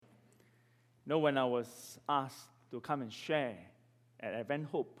When I was asked to come and share at Advent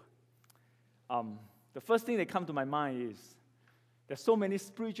Hope, the first thing that comes to my mind is there's so many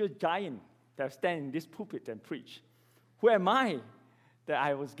spiritual giants that stand in this pulpit and preach. Who am I that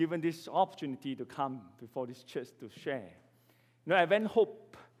I was given this opportunity to come before this church to share? Advent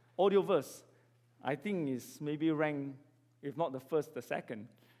Hope audio verse, I think is maybe ranked, if not the first, the second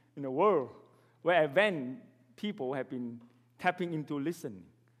in the world, where Advent people have been tapping into listening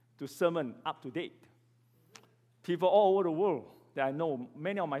to sermon up to date. People all over the world that I know,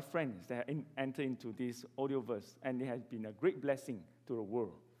 many of my friends that have entered into this audio verse, and it has been a great blessing to the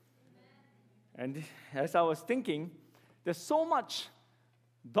world. Amen. And as I was thinking, there's so much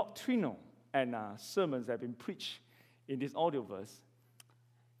doctrinal and sermons that have been preached in this audio verse.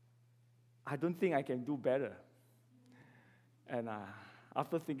 I don't think I can do better. And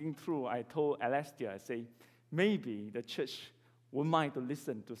after thinking through, I told Alestia, I say, maybe the church would mind to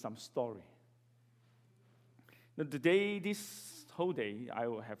listen to some story. Now, today, this whole day, I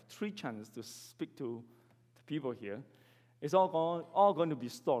will have 3 chances to speak to the people here. It's all going to be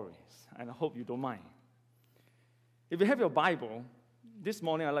stories, and I hope you don't mind. If you have your Bible, this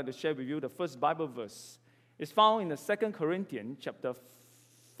morning I'd like to share with you the first Bible verse. It's found in the 2 Corinthians chapter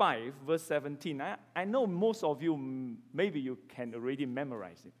 5, verse 17. I know most of you, maybe you can already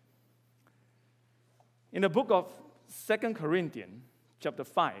memorize it. In the book of 2 Corinthians chapter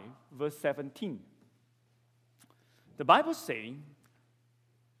 5, verse 17, the Bible says,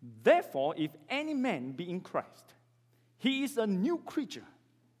 therefore, if any man be in Christ, he is a new creature.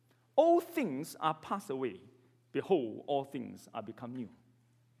 All things are passed away. Behold, all things are become new.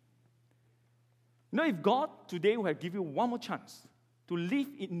 If God today will give you one more chance to live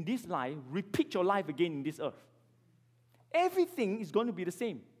in this life, repeat your life again in this earth, everything is going to be the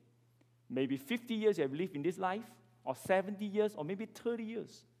same. Maybe 50 years you have lived in this life, or 70 years, or maybe 30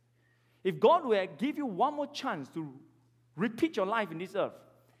 years. If God will give you one more chance to repeat your life in this earth,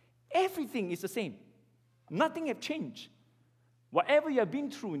 everything is the same. Nothing has changed. Whatever you have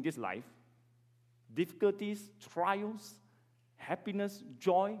been through in this life, difficulties, trials, happiness,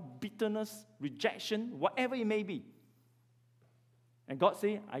 joy, bitterness, rejection, whatever it may be. And God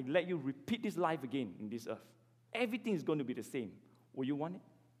says, I let you repeat this life again in this earth. Everything is going to be the same. Will you want it?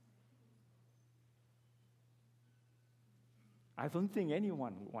 I don't think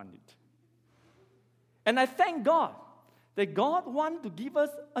anyone would want it. And I thank God that God wants to give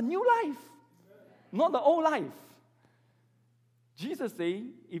us a new life, not the old life. Jesus said,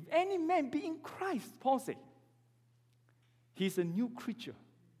 if any man be in Christ, Paul said, he's a new creature.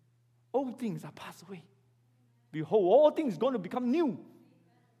 All things are passed away. Behold, all things are going to become new.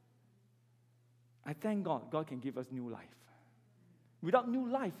 I thank God, God can give us new life. Without new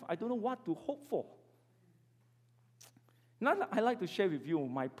life, I don't know what to hope for. Now, I'd like to share with you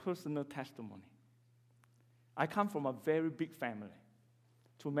my personal testimony. I come from a very big family.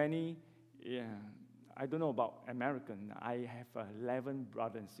 Too many, I don't know about American. I have 11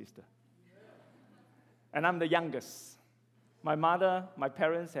 brothers and sisters. And I'm the youngest. My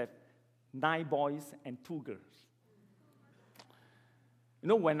parents have 9 boys and 2 girls.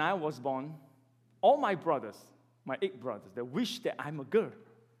 When I was born, all my brothers, my 8 brothers, they wish that I'm a girl.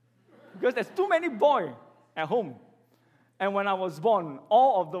 Because there's too many boys at home. And when I was born,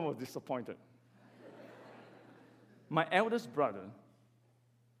 all of them were disappointed. My eldest brother,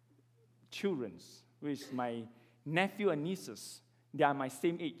 children, which is my nephew and nieces, they are my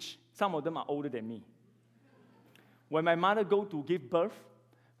same age. Some of them are older than me. When my mother go to give birth,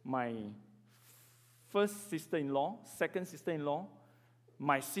 my first sister-in-law, second sister-in-law,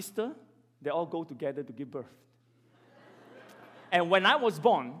 my sister, they all go together to give birth. And when I was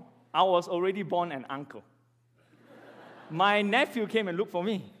born, I was already born an uncle. My nephew came and looked for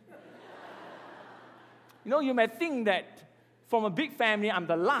me. You may think that from a big family, I'm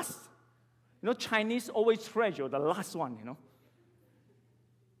the last. Chinese always treasure the last one,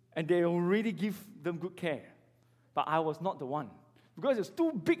 And they already give them good care. But I was not the one. Because it's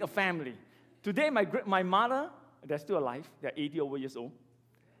too big a family. Today, my mother, they're still alive. They're 80 over years old.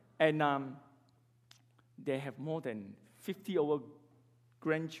 And they have more than 50 over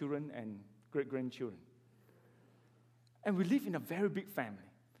grandchildren and great-grandchildren. And we live in a very big family.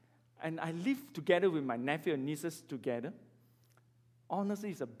 And I live together with my nephew and nieces together. Honestly,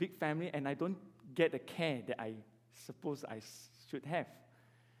 it's a big family, and I don't get the care that I suppose I should have.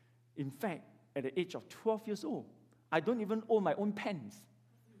 In fact, at the age of 12 years old, I don't even own my own pants.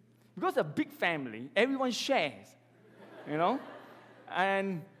 Because a big family, everyone shares,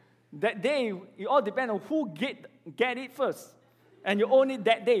 And that day, it all depends on who get it first. And you own it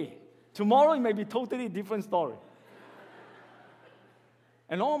that day. Tomorrow, it may be totally different story.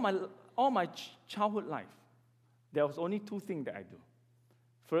 And all all my childhood life, there was only two things that I do.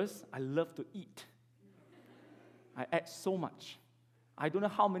 First, I love to eat. I ate so much. I don't know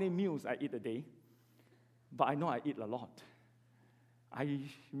how many meals I eat a day, but I know I eat a lot. I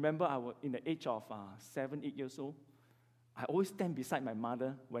remember I was in the age of 7, 8 years old. I always stand beside my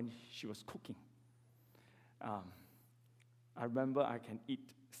mother when she was cooking. I remember I can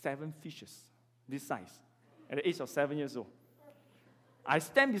eat 7 fishes, this size, at the age of 7 years old. I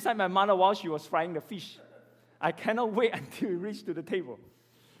stand beside my mother while she was frying the fish. I cannot wait until we reach to the table.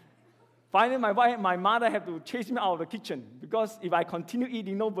 Finally, my mother had to chase me out of the kitchen because if I continue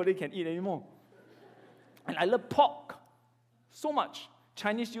eating, nobody can eat anymore. And I love pork so much.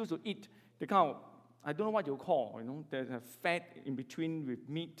 Chinese used to eat the kind of, I don't know what you call, there's a fat in between with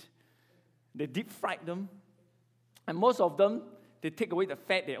meat. They deep fried them. And most of them, they take away the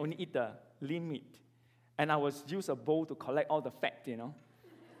fat, they only eat the lean meat. And I was use a bowl to collect all the fat,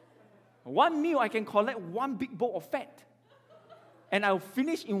 One meal, I can collect one big bowl of fat. And I'll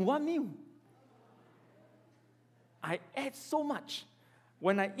finish in one meal. I ate so much.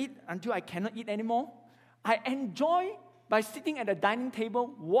 When I eat until I cannot eat anymore, I enjoy by sitting at the dining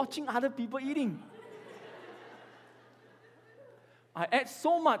table watching other people eating. I ate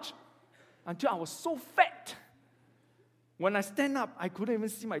so much until I was so fat. When I stand up, I couldn't even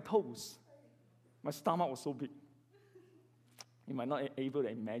see my toes. My stomach was so big. You might not be able to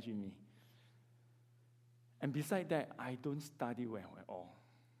imagine me. And beside that, I don't study well at all.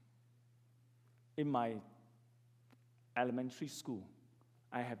 In my elementary school,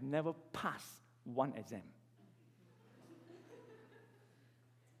 I have never passed one exam.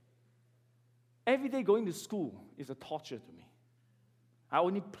 Every day going to school is a torture to me. I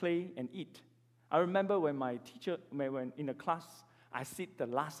only play and eat. I remember when my teacher, when in the class, I sit the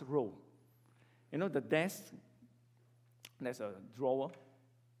last row. The desk, there's a drawer.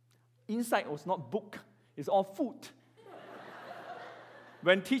 Inside was not book. It's all food.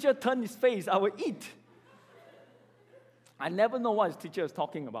 When teacher turned his face, I would eat. I never know what his teacher is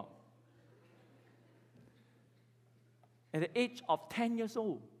talking about. At the age of 10 years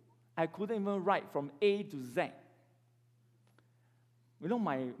old, I couldn't even write from A to Z.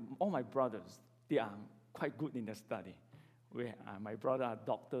 All my brothers, they are quite good in their study. My brothers are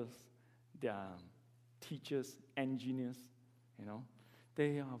doctors, they are teachers, engineers,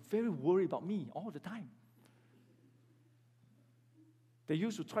 They are very worried about me all the time. They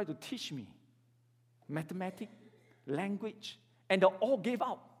used to try to teach me mathematics, language, and they all gave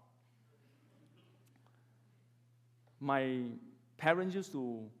up. My parents used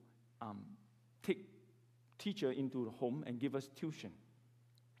to take teacher into the home and give us tuition.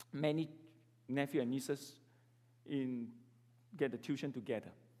 Many nephews and nieces get the tuition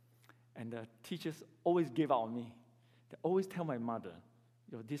together. And the teachers always gave up on me. They always tell my mother,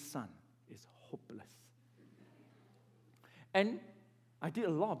 this son is hopeless. And I did a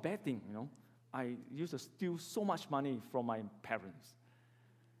lot of bad things, I used to steal so much money from my parents.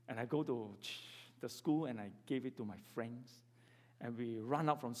 And I go to the school and I gave it to my friends. And we run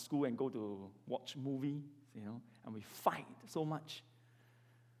out from school and go to watch movies, and we fight so much.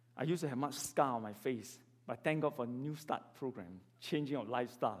 I used to have much scar on my face, but thank God for New Start program, changing of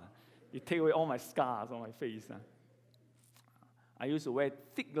lifestyle. It take away all my scars on my face. I used to wear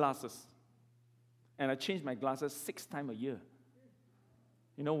thick glasses, and I changed my glasses 6 times a year.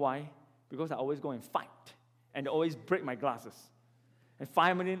 You know why? Because I always go and fight, and they always break my glasses. And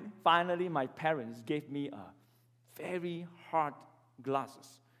finally, my parents gave me a very hard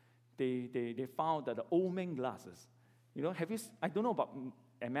glasses. They found that the old man glasses, I don't know about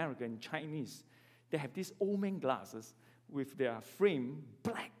American, Chinese, they have these old man glasses with their frame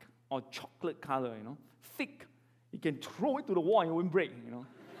black or chocolate color, thick. You can throw it to the wall and it won't break,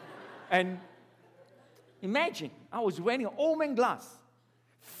 And imagine, I was wearing an old man glass,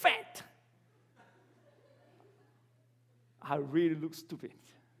 fat. I really look stupid.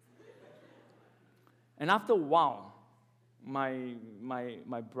 And after a while, my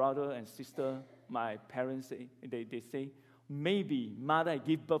brother and sister, my parents, they say, maybe mother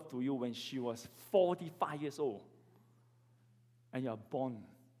gave birth to you when she was 45 years old. And you're born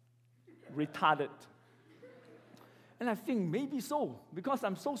retarded. And I think maybe so, because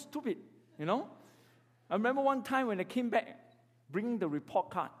I'm so stupid, I remember one time when I came back, bringing the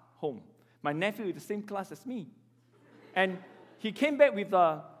report card home. My nephew is the same class as me. And he came back with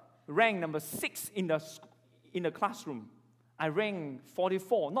a rank number 6 in the classroom. I ranked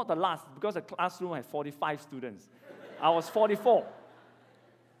 44, not the last, because the classroom had 45 students. I was 44.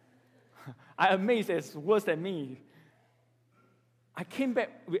 I'm amazed it's worse than me. I came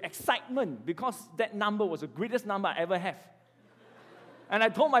back with excitement because that number was the greatest number I ever have. And I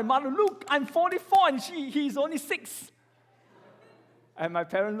told my mother, look, I'm 44 and he's only 6. And my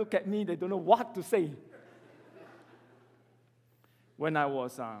parents look at me, they don't know what to say. When I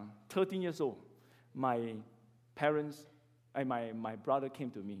was 13 years old, my parents and my brother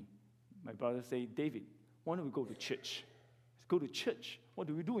came to me. My brother said, David, why don't we go to church? Let's go to church. What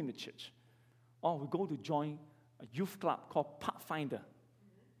do we do in the church? Oh, we go to join a youth club called Pathfinder.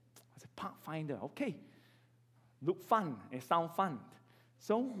 I said, Pathfinder, okay. Look fun, it sounds fun.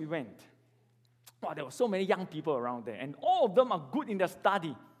 So we went. Wow, there were so many young people around there, and all of them are good in their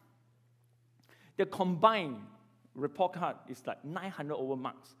study. Their combined report card is like 900 over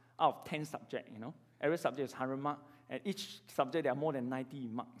marks out of 10 subjects, Every subject is 100 marks, and each subject there are more than 90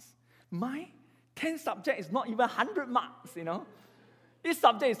 marks. My 10 subject is not even 100 marks, Each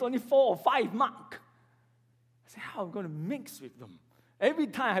subject is only 4 or 5 marks. I said, how am I going to mix with them? Every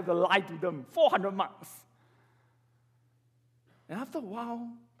time I have to lie to them, 400 marks. And after a while,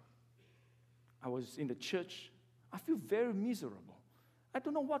 I was in the church. I feel very miserable. I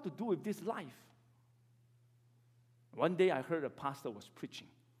don't know what to do with this life. One day I heard a pastor was preaching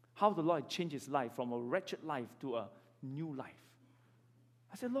how the Lord changed his life from a wretched life to a new life.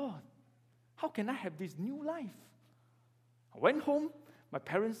 I said, Lord, how can I have this new life? I went home. My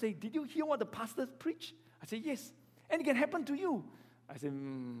parents said, did you hear what the pastor preached? I said, yes. And it can happen to you. I said,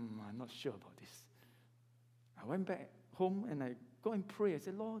 I'm not sure about this. I went back home and I go and pray. I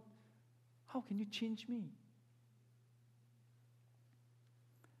said, Lord, how can you change me?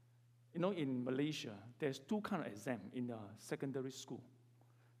 In Malaysia, there's 2 kinds of exams in the secondary school.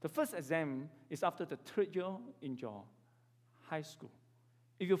 The first exam is after the 3rd year in your high school.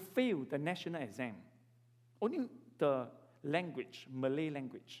 If you fail the national exam, only the language, Malay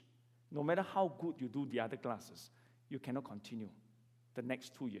language, no matter how good you do the other classes, you cannot continue the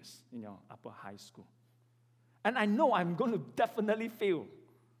next 2 years in your upper high school. And I know I'm going to definitely fail.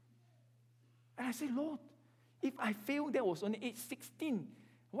 And I say, Lord, if I fail, that was only age 16.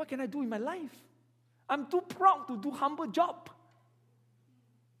 What can I do in my life? I'm too proud to do humble job.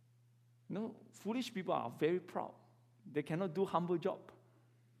 Foolish people are very proud. They cannot do humble job.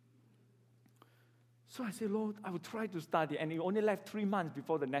 So I said, Lord, I will try to study. And it only left 3 months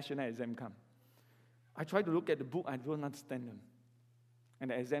before the national exam come. I tried to look at the book. I don't understand them.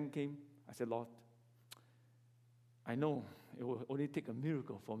 And the exam came. I said, Lord, I know it will only take a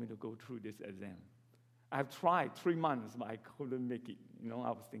miracle for me to go through this exam. I've tried 3 months, but I couldn't make it. I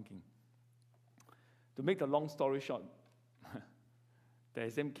was thinking. To make the long story short, the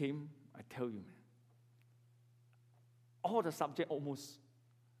exam came, I tell you, man. All the subject almost,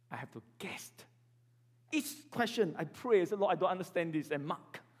 I have to guess. Each question, I pray, I say, Lord, I don't understand this, and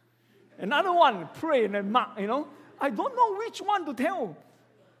mark. Another one, pray, and then mark, I don't know which one to tell.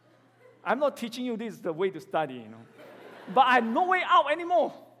 I'm not teaching you this is the way to study, But I have no way out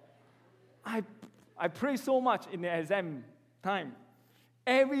anymore. I pray so much in the exam time.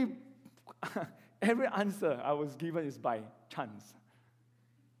 Every answer I was given is by chance.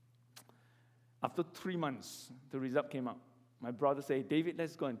 After 3 months, the result came out. My brother said, David,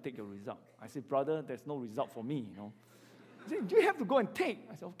 let's go and take your result. I said, brother, there's no result for me, He said, do you have to go and take?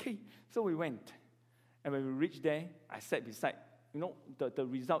 I said, okay. So we went. And when we reached there, I sat beside, the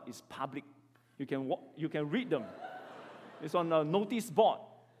result is public. You can read them. It's on a notice board.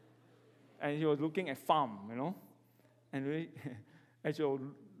 And he was looking at farm, And as you were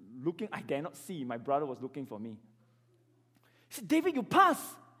looking, I dare not see. My brother was looking for me. He said, David, you pass.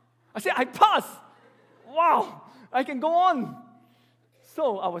 I said, I pass. Wow, I can go on.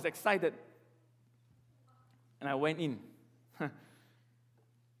 So I was excited. And I went in.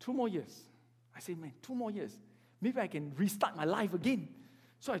 2 more years. I said, man, 2 more years. Maybe I can restart my life again.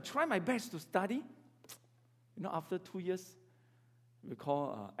 So I tried my best to study. After 2 years, we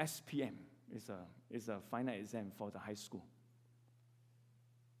call SPM. It's a final exam for the high school.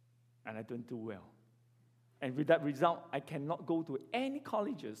 And I didn't do well. And with that result, I cannot go to any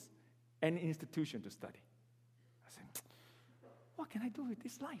colleges, any institution to study. I said, what can I do with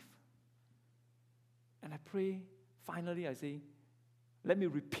this life? And I pray, finally I say, let me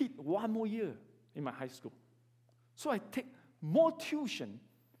repeat 1 more year in my high school. So I take more tuition,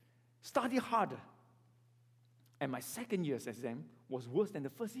 study harder. And my second year's exam was worse than the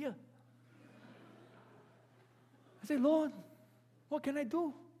first year. I said, Lord, what can I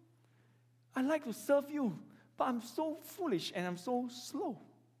do? I like to serve you, but I'm so foolish and I'm so slow.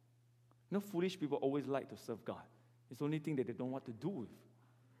 Foolish people always like to serve God. It's the only thing that they don't know what to do with.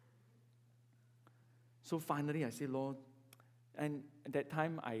 So finally, I said, Lord, and at that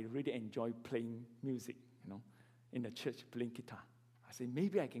time, I really enjoyed playing music, in the church, playing guitar. I said,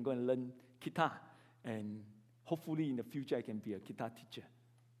 maybe I can go and learn guitar and hopefully in the future I can be a guitar teacher.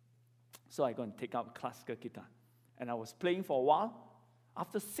 So I go and take up classical guitar. And I was playing for a while.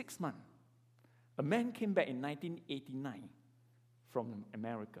 After 6 months, a man came back in 1989 from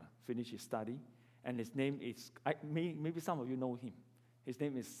America, finished his study, and his name is, maybe some of you know him. His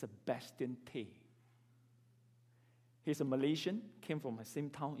name is Sebastian Tay. He's a Malaysian, came from the same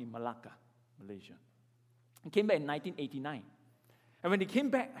town in Malacca, Malaysia. He came back in 1989. And when he came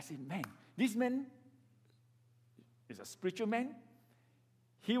back, I said, man, this man is a spiritual man.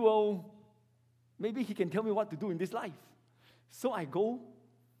 Maybe he can tell me what to do in this life. So I go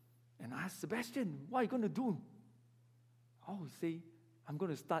and ask Sebastian, what are you going to do? Oh, he say, I'm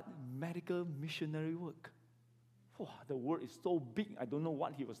going to start medical missionary work. Oh, the word is so big, I don't know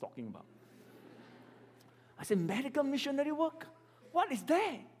what he was talking about. I said, medical missionary work? What is that?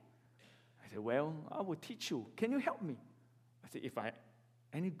 I said, well, I will teach you. Can you help me? I said, if I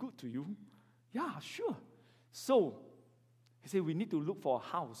any good to you? Yeah, sure. So he said, we need to look for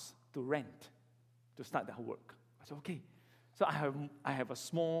a house to rent to start that work. I said, okay. So I have a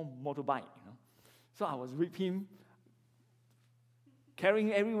small motorbike, So I was with him,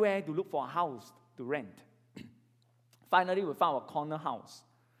 carrying everywhere to look for a house to rent. Finally, we found a corner house.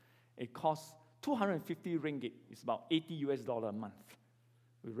 It cost 250 ringgit. It's about $80 a month.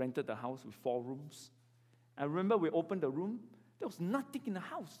 We rented the house with 4 rooms. I remember we opened the room. There was nothing in the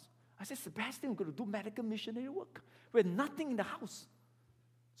house. I said, Sebastian, we're going to do medical missionary work. We had nothing in the house.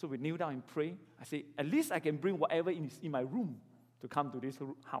 So we kneel down and pray. I said, at least I can bring whatever is in my room to come to this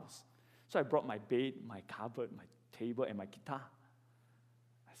house. So I brought my bed, my cupboard, my table, and my guitar.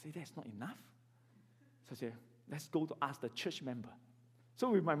 I said, that's not enough. So I said, let's go to ask the church member.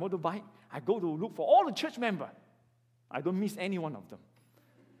 So with my motorbike, I go to look for all the church members. I don't miss any one of them.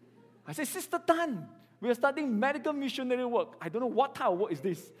 I said, Sister Tan, we are starting medical missionary work. I don't know what type of work is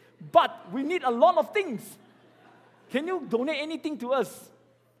this, but we need a lot of things. Can you donate anything to us?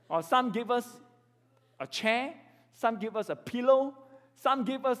 Or some give us a chair, some give us a pillow, some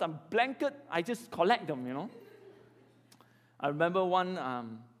give us a blanket. I just collect them, I remember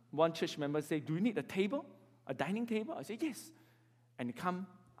one church member say, do you need a table, a dining table? I said, yes. And he come,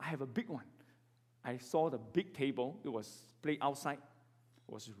 I have a big one. I saw the big table. It was played outside.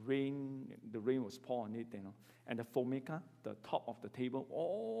 It was rain. The rain was pouring on it, And the formica, the top of the table,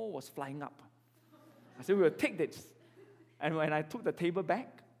 all was flying up. I said, we will take this. And when I took the table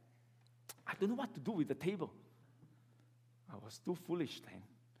back, I don't know what to do with the table. I was too foolish then.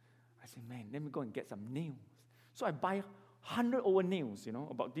 I said, man, let me go and get some nails. So I buy 100 over nails,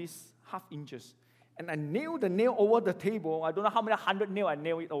 about this half inches. And I nailed the nail over the table. I don't know how many 100 nails I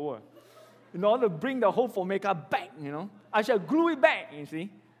nailed it over. In order to bring the whole formica back, I shall glue it back, you see.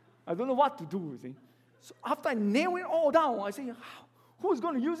 I don't know what to do, you see. So after I nail it all down, I say, who's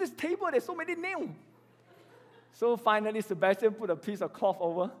going to use this table? There's so many nails. So finally, Sebastian put a piece of cloth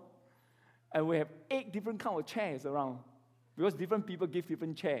over. And we have 8 different kinds of chairs around. Because different people give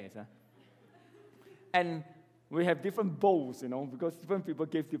different chairs. And we have different bowls, because different people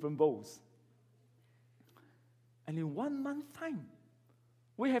give different bowls. And in 1 month's time,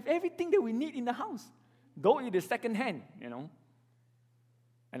 we have everything that we need in the house. Though it is second-hand,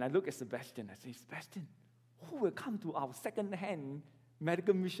 And I look at Sebastian. I say, Sebastian, who will come to our second-hand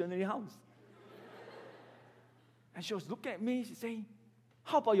medical missionary house? And she was looking at me. She said,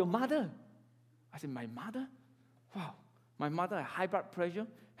 how about your mother? I said, my mother? Wow. My mother had high blood pressure,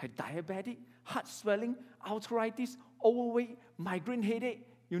 had diabetes, heart swelling, arthritis, overweight, migraine headache,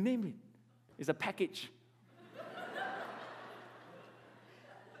 you name it. It's a package.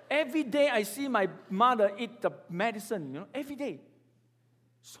 Every day I see my mother eat the medicine, every day.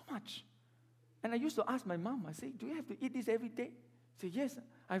 So much. And I used to ask my mom, I say, do you have to eat this every day? She said, yes,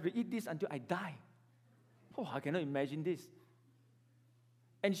 I have to eat this until I die. Oh, I cannot imagine this.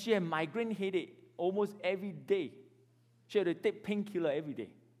 And she had migraine headache almost every day. She had to take painkiller every day.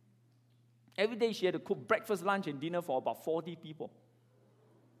 Every day she had to cook breakfast, lunch, and dinner for about 40 people.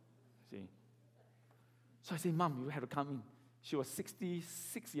 See? So I said, Mom, you have to come in. She was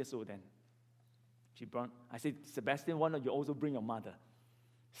 66 years old then. I said, Sebastian, why not you also bring your mother?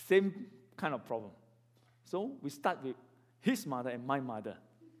 Same kind of problem. So we start with his mother and my mother.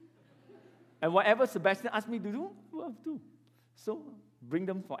 And whatever Sebastian asked me to do, we'll do. So bring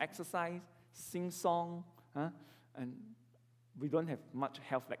them for exercise, sing song, and we don't have much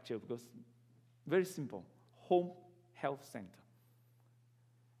health lecture because very simple, home health center.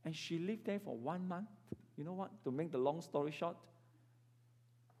 And she lived there for 1 month. You know what? To make the long story short,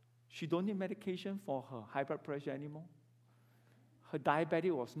 she don't need medication for her high blood pressure anymore. Her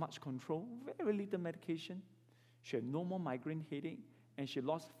diabetes was much controlled, very little medication. She had no more migraine headache, and she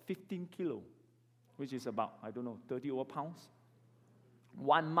lost 15 kilos which is about, 30 over pounds.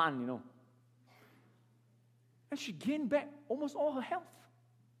 1 month. And she gained back almost all her health.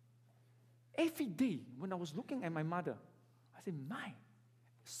 Every day, when I was looking at my mother, I said, my,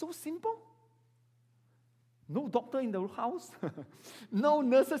 so simple. No doctor in the house, no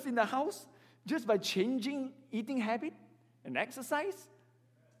nurses in the house, just by changing eating habit and exercise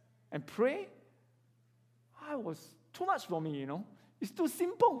and pray. I was too much for me, It's too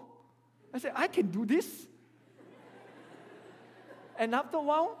simple. I said, I can do this. And after a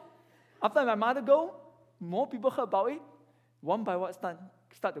while, after my mother go, more people heard about it. One by one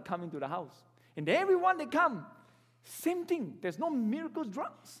start to come into the house. And everyone they come, same thing. There's no miracle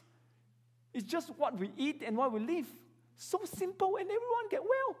drugs. It's just what we eat and what we live. So simple, and everyone get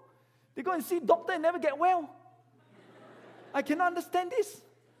well. They go and see doctor and never get well. I cannot understand this.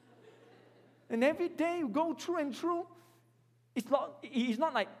 And every day you go through and through, it's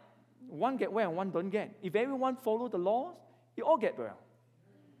not like one get well and one don't get. If everyone follow the laws, you all get well.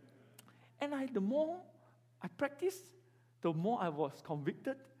 And the more I practiced, the more I was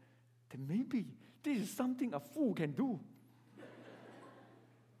convicted that maybe this is something a fool can do.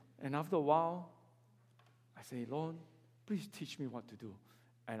 And after a while, I say, Lord, please teach me what to do.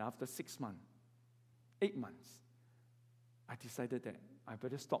 And after 6 months, 8 months, I decided that I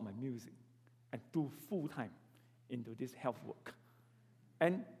better stop my music and do full time into this health work.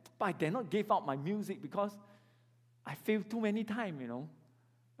 But I did not give up my music because I failed too many times,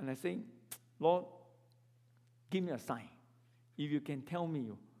 And I say, Lord, give me a sign. If you can tell me,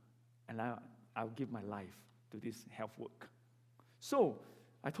 and I'll give my life to this health work. So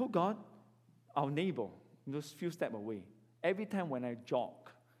I told God, our neighbor, just few steps away, every time when I jog,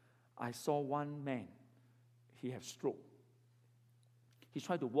 I saw one man, he had stroke. He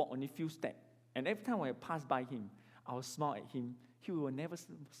tried to walk only few steps. And every time when I pass by him, I will smile at him. He will never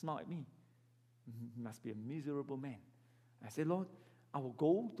smile at me. He must be a miserable man. I said, Lord, I will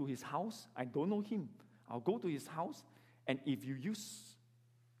go to his house. I don't know him. I'll go to his house, and if you use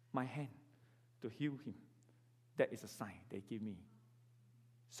my hand to heal him, that is a sign they give me.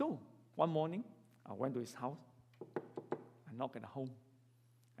 So, one morning, I went to his house. I knocked at the home.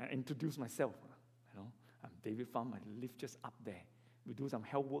 I introduced myself. I'm David Pham. I live just up there. We do some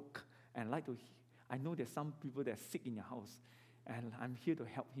health work. And I know there's some people that are sick in your house. And I'm here to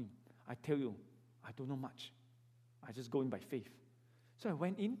help him. I tell you, I don't know much. I just go in by faith. So I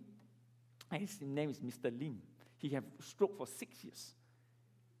went in. And his name is Mr. Lim. He had stroke for 6 years.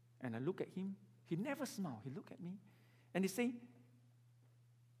 And I look at him. He never smiled. He looked at me. And he say,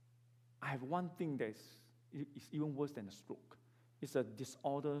 I have one thing that is even worse than a stroke. It's a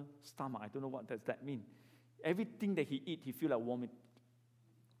disordered stomach. I don't know what does that mean. Everything that he eat, he feel like vomit.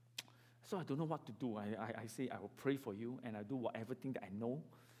 So I don't know what to do. I say, I will pray for you, and I do whatever thing that I know.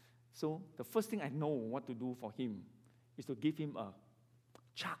 So the first thing I know what to do for him is to give him a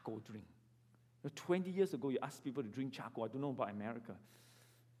charcoal drink. 20 years ago, you ask people to drink charcoal. I don't know about America.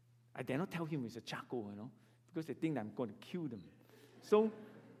 I dare not tell him it's a charcoal, because they think that I'm going to kill them. So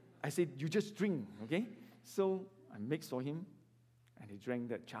I said, you just drink, okay? So I mixed for him, and he drank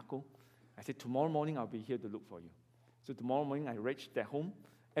that charcoal. I said, tomorrow morning I'll be here to look for you. So tomorrow morning I reached their home.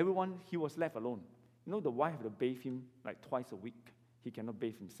 He was left alone. The wife had to bathe him like twice a week. He cannot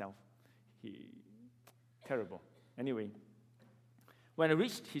bathe himself. Terrible. Anyway, when I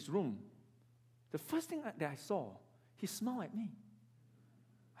reached his room, the first thing that I saw, he smiled at me.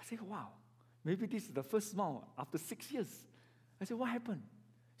 I said, wow, maybe this is the first smile after 6 years. I said, what happened?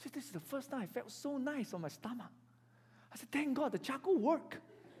 He said, this is the first time I felt so nice on my stomach. I said, thank God, the charcoal worked.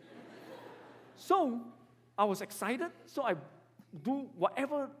 So I was excited, so I do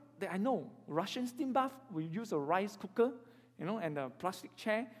whatever that I know. Russian steam bath, we use a rice cooker, and a plastic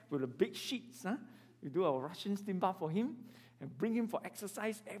chair with the big sheets. We do a Russian steam bath for him and bring him for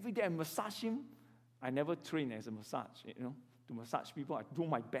exercise. Every day I massage him. I never train as a massage, to massage people. I do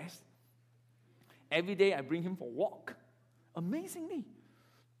my best. Every day I bring him for walk. Amazingly,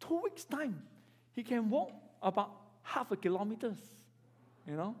 2 weeks' time, he can walk about half a kilometer.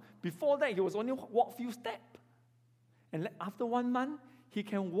 Before that, he was only walk few steps. And after 1 month, he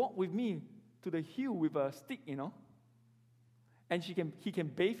can walk with me to the hill with a stick, And he can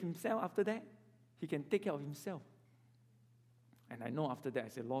bathe himself after that. He can take care of himself. And I know after that, I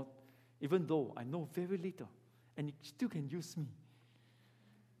said, Lord, even though I know very little, and you still can use me.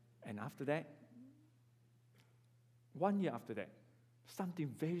 And after that, 1 year after that, something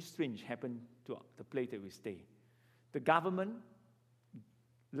very strange happened to the place that we stay. The government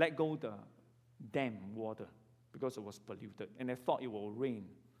let go the dam water because it was polluted, and they thought it will rain.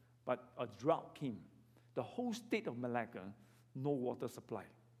 But a drought came. The whole state of Malacca, no water supply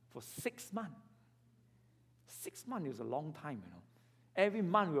for 6 months. 6 months is a long time, Every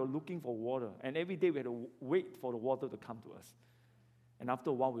month we were looking for water, and every day we had to wait for the water to come to us. And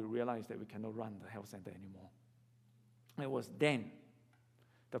after a while, we realized that we cannot run the health center anymore. It was then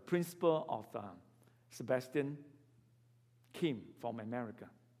the principal of Sebastian came from America,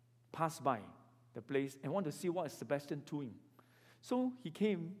 passed by the place, and wanted to see what is Sebastian doing. So he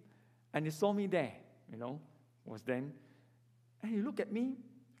came, and he saw me there, was then. And he looked at me.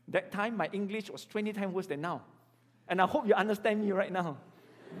 That time, my English was 20 times worse than now. And I hope you understand me right now.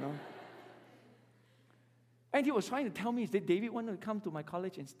 And he was trying to tell me, he said, David, why don't you come to my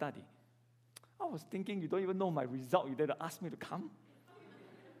college and study? I was thinking, you don't even know my result. You dare to ask me to come?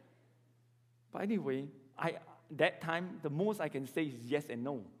 But anyway, that time, the most I can say is yes and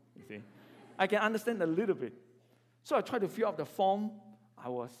no, you see. I can understand a little bit. So I tried to fill up the form. I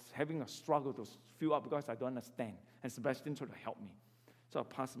was having a struggle to fill up because I don't understand. And Sebastian tried to help me. So I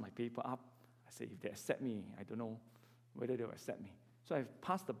passed my paper up. I said, if they accept me, I don't know whether they will accept me. So I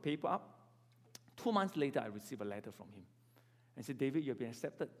passed the paper up. 2 months later, I received a letter from him. And said, David, you have been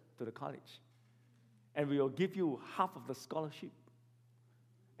accepted to the college. And we will give you half of the scholarship.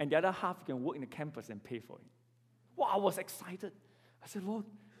 And the other half, you can work in the campus and pay for it. Wow, I was excited. I said, Lord,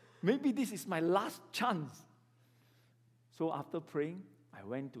 maybe this is my last chance. So after praying, I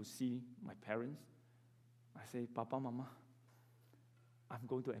went to see my parents. I said, Papa, Mama, I'm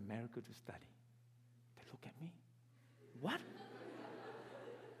going to America to study. They look at me. What?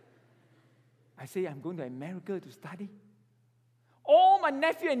 I say, I'm going to America to study. All my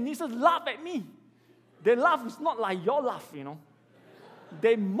nephew and nieces laugh at me. Their laugh is not like your laugh,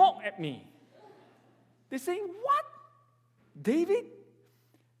 They mock at me. They say, what? David?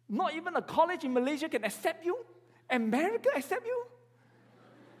 Not even a college in Malaysia can accept you? America accept you?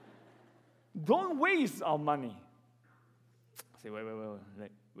 Don't waste our money. I say,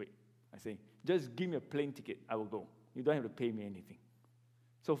 wait. I say, just give me a plane ticket. I will go. You don't have to pay me anything.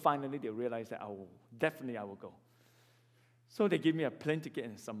 So finally, they realized that I will go. So they give me a plane ticket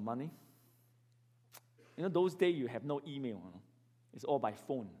and some money. Those days you have no email. It's all by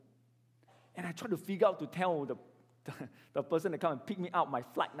phone. And I try to figure out to tell the person that come and pick me up my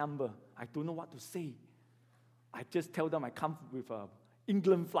flight number. I don't know what to say. I just tell them I come with a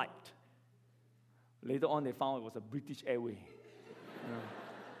England flight. Later on, they found it was a British Airways.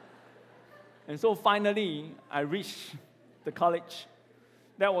 And so finally, I reached the college.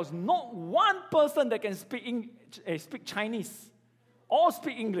 There was not one person that can speak Chinese. All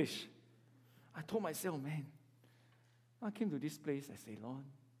speak English. I told myself, man, I came to this place, I say, Lord,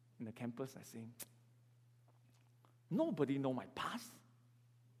 in the campus, I say, nobody know my past.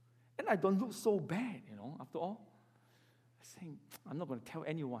 And I don't look so bad, after all. I say, I'm not going to tell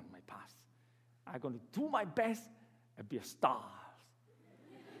anyone my past. I'm going to do my best and be a star.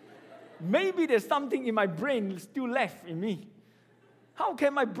 Maybe there's something in my brain still left in me. How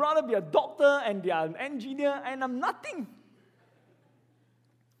can my brother be a doctor and they are an engineer and I'm nothing?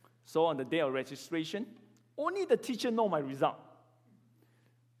 So on the day of registration, only the teacher know my result.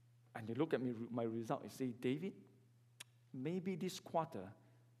 And they look at me, my result, and say, David, maybe this quarter,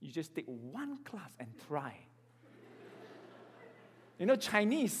 you just take one class and try.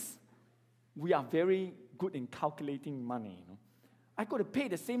 Chinese, we are very good in calculating money. I got to pay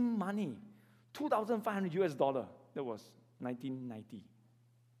the same money, $2,500 US. That was 1990.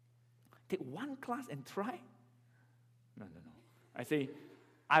 Take one class and try? No. I say,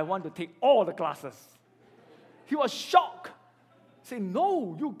 I want to take all the classes. He was shocked. He said,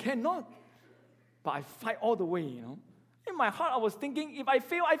 no, you cannot. But I fight all the way, In my heart, I was thinking, if I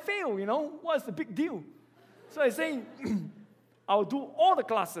fail, I fail, What's the big deal? So I say, I'll do all the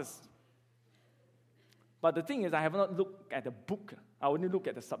classes. But the thing is, I have not looked at the book. I only look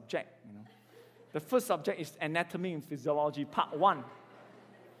at the subject, The first subject is Anatomy and Physiology, Part 1.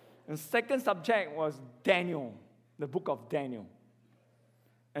 And second subject was Daniel, the book of Daniel.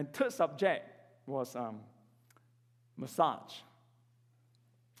 And third subject was massage.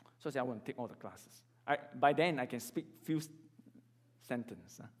 So I said, I want to take all the classes. By then, I can speak few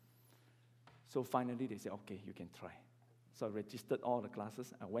sentences. So finally, they said, okay, you can try. So I registered all the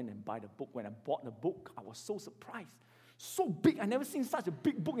classes. I went and bought the book. When I bought the book, I was so surprised. So big. I never seen such a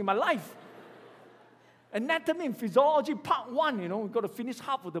big book in my life. Anatomy and Physiology, Part 1, we've got to finish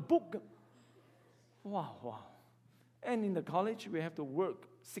half of the book. Wow. And in the college, we have to work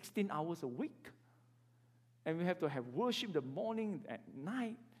 16 hours a week. And we have to have worship the morning, at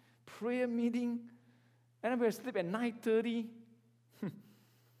night, prayer meeting. And then we have to sleep at 9:30.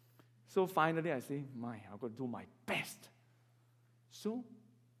 So finally, I say, I'm going to do my best. So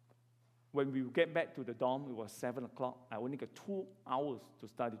when we get back to the dorm, it was 7 o'clock. I only got 2 hours to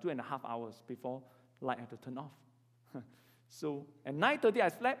study, 2.5 hours before light had to turn off. So at 9:30 I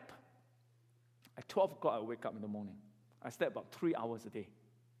slept. At 12 o'clock I wake up in the morning. I slept about 3 hours a day.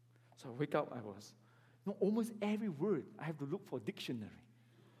 So I wake up, almost every word I have to look for dictionary.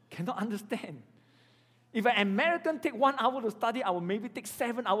 Cannot understand. If an American take 1 hour to study, I will maybe take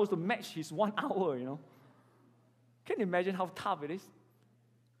 7 hours to match his 1 hour, Can you imagine how tough it is?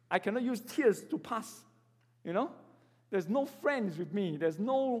 I cannot use tears to pass, There's no friends with me.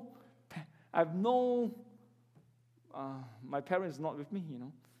 My parents not with me,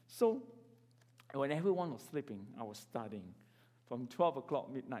 So when everyone was sleeping, I was studying from 12 o'clock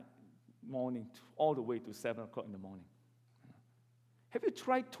midnight morning all the way to 7 o'clock in the morning. Have you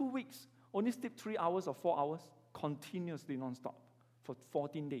tried 2 weeks, only sleep 3 hours or 4 hours, continuously non-stop for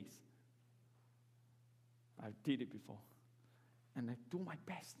 14 days? I did it before. And I do my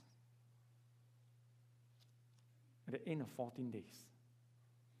best. At the end of 14 days,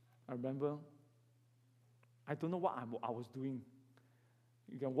 I remember, I don't know what I was doing.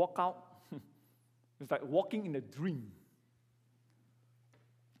 You can walk out. It's like walking in a dream.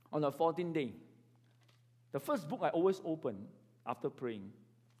 On the 14th day, the first book I always open after praying,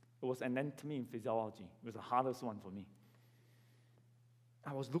 it was Anatomy and Physiology. It was the hardest one for me.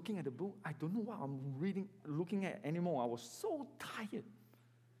 I was looking at the book. I don't know what I'm looking at anymore. I was so tired,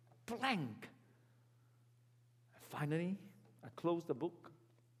 blank. Finally, I closed the book.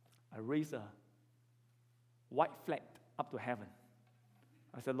 I raised a white flag up to heaven.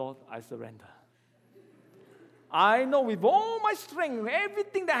 I said, Lord, I surrender. I know with all my strength,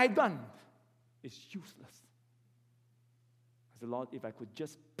 everything that I've done is useless. I said, Lord, if I could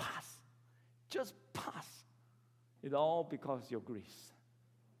just pass, it's all because of your grace.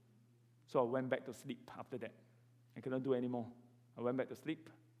 So I went back to sleep after that. I couldn't do anymore. I went back to sleep.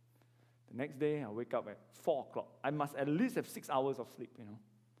 The next day, I wake up at 4 o'clock. I must at least have 6 hours of sleep,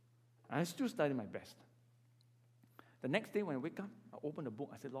 I still study my best. The next day when I wake up, I open the book.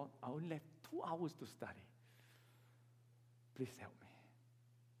 I said, Lord, I only have 2 hours to study. Please help me.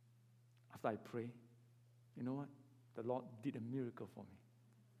 After I pray, you know what? The Lord did a miracle for me.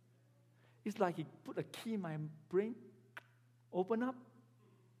 It's like He put a key in my brain, open up.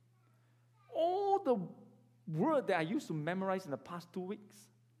 All the word that I used to memorize in the past 2 weeks,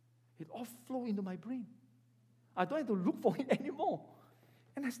 it all flowed into my brain. I don't have to look for it anymore.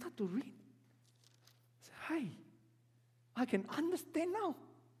 And I start to read. I say, hey, I can understand now.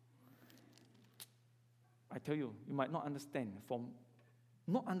 I tell you, you might not understand. From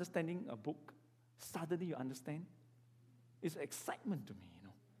not understanding a book, suddenly you understand. It's excitement to me,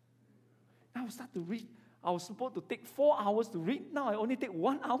 Now I start to read. I was supposed to take 4 hours to read. Now I only take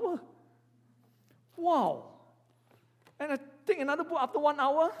 1 hour. Wow. And I take another book after 1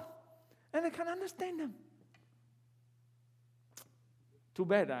 hour, and I can understand them. Too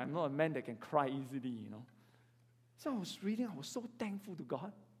bad I'm not a man that can cry easily, So I was reading. I was so thankful to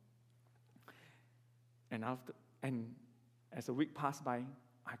God. And as a week passed by,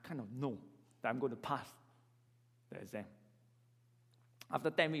 I kind of know that I'm going to pass the exam. After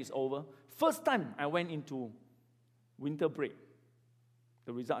 10 weeks over, first time I went into winter break.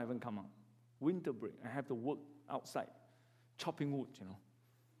 The result haven't come out. Winter break. I have to work outside, chopping wood,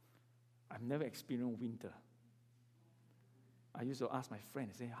 I've never experienced winter. I used to ask my friend,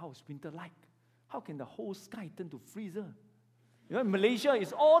 I say, how is winter like? How can the whole sky turn to freezer? In Malaysia,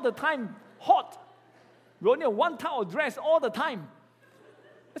 it's all the time hot. We only have one type of dress all the time.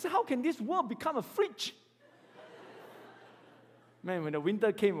 I said, how can this world become a fridge? Man, when the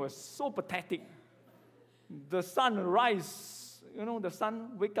winter came, it was so pathetic. The sun rise, the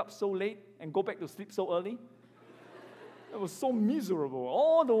sun wake up so late and go back to sleep so early. It was so miserable.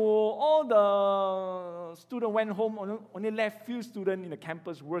 All the students went home, only left few students in the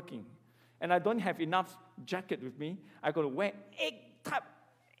campus working. And I don't have enough jacket with me. I got to wear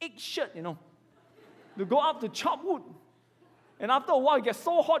egg shirt, to go up to chop wood. And after a while, it gets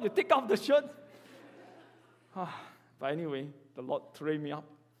so hot, you take off the shirt. But anyway, the Lord trained me up.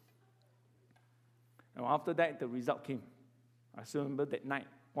 And after that, the result came. I still remember that night,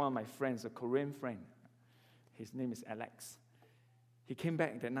 one of my friends, a Korean friend, his name is Alex. He came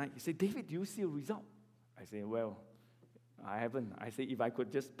back that night. He said, David, do you see a result? I said, well, I haven't. I said, if I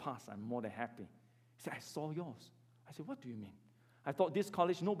could just pass, I'm more than happy. He said, I saw yours. I said, what do you mean? I thought this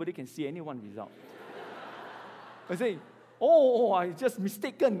college, nobody can see any one result. I said, I just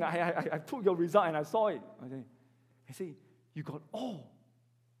mistaken. I took your result and I saw it. I said, you got all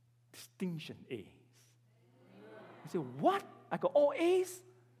distinction A's. I said, what? I got all A's?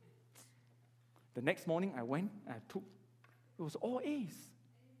 The next morning I went and it was all A's.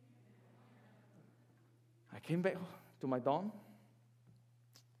 I came back to my dorm.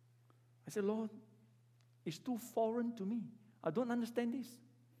 I said, Lord, It's too foreign to me. I don't understand this.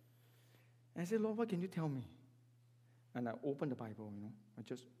 And I said, Lord, what can you tell me? And I opened the Bible, I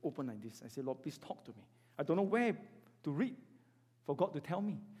just opened like this. I said, Lord, please talk to me. I don't know where to read for God to tell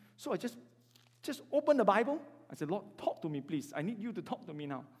me. So I just opened the Bible. I said, Lord, talk to me, please. I need you to talk to me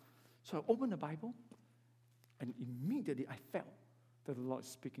now. So I opened the Bible, and immediately I felt that the Lord is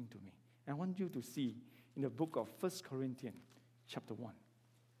speaking to me. And I want you to see in the book of 1 Corinthians, chapter 1,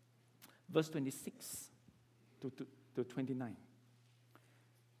 verse 26 to 29.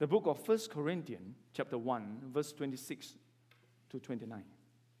 The book of 1 Corinthians, chapter 1, verse 26 to 29.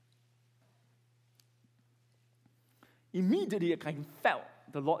 Immediately I felt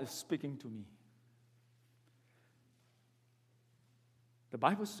the Lord is speaking to me. The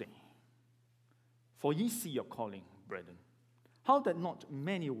Bible says, "For ye see your calling, brethren, how that not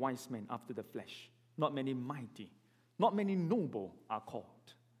many wise men after the flesh, not many mighty, not many noble are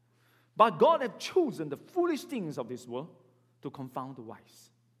called. But God hath chosen the foolish things of this world to confound the wise.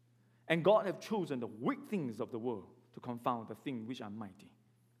 And God hath chosen the weak things of the world to confound the things which are mighty.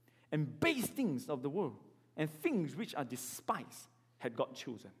 And base things of the world, and things which are despised, had God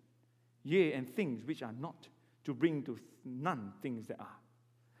chosen. Yea, and things which are not, to bring to none things that are,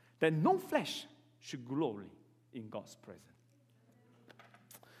 that no flesh should glory in God's presence."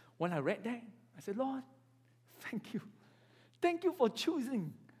 When I read that, I said, Lord, thank you. Thank you for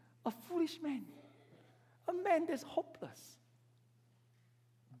choosing a foolish man, a man that's hopeless,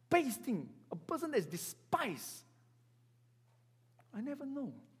 base thing, a person that's despised. I never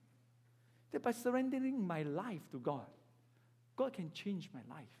know that by surrendering my life to God, God can change my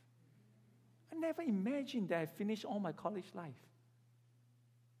life. I never imagined that I finished all my college life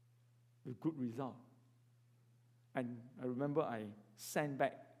with good result. And I remember I sent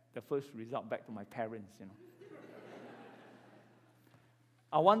back the first result back to my parents,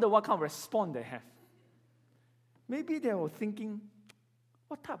 I wonder what kind of response they have. Maybe they were thinking,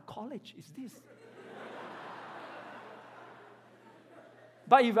 what type of college is this?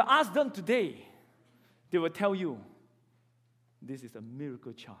 But if I ask them today, they will tell you, this is a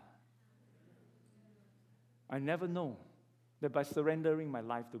miracle child. I never know that by surrendering my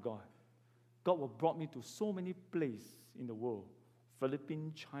life to God, God will brought me to so many places in the world.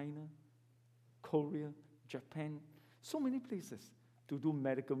 Philippines, China, Korea, Japan, so many places to do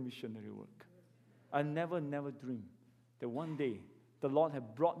medical missionary work. I never dreamed that one day the Lord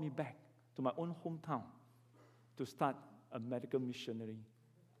had brought me back to my own hometown to start a medical missionary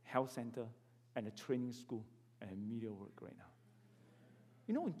health center and a training school and a media work right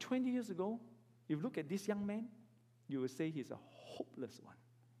now. 20 years ago, if you look at this young man, you will say he's a hopeless one.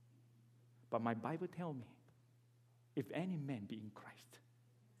 But my Bible tells me, if any man be in Christ,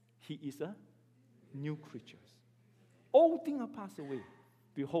 he is a new creature. All things are passed away.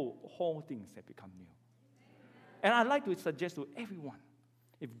 Behold, all things have become new. And I'd like to suggest to everyone,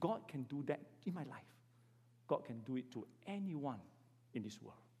 if God can do that in my life, God can do it to anyone in this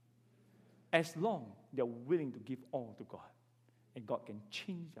world. As long they're willing to give all to God, and God can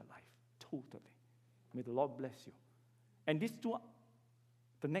change their life totally. May the Lord bless you. And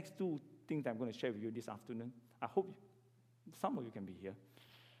the next two things I'm going to share with you this afternoon, I hope some of you can be here.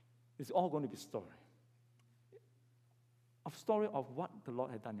 It's all going to be story of what the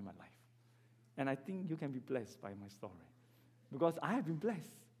Lord has done in my life. And I think you can be blessed by my story. Because I have been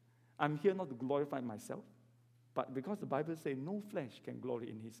blessed. I'm here not to glorify myself, but because the Bible says no flesh can glory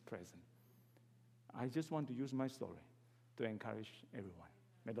in His presence. I just want to use my story to encourage everyone.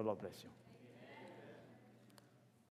 May the Lord bless you.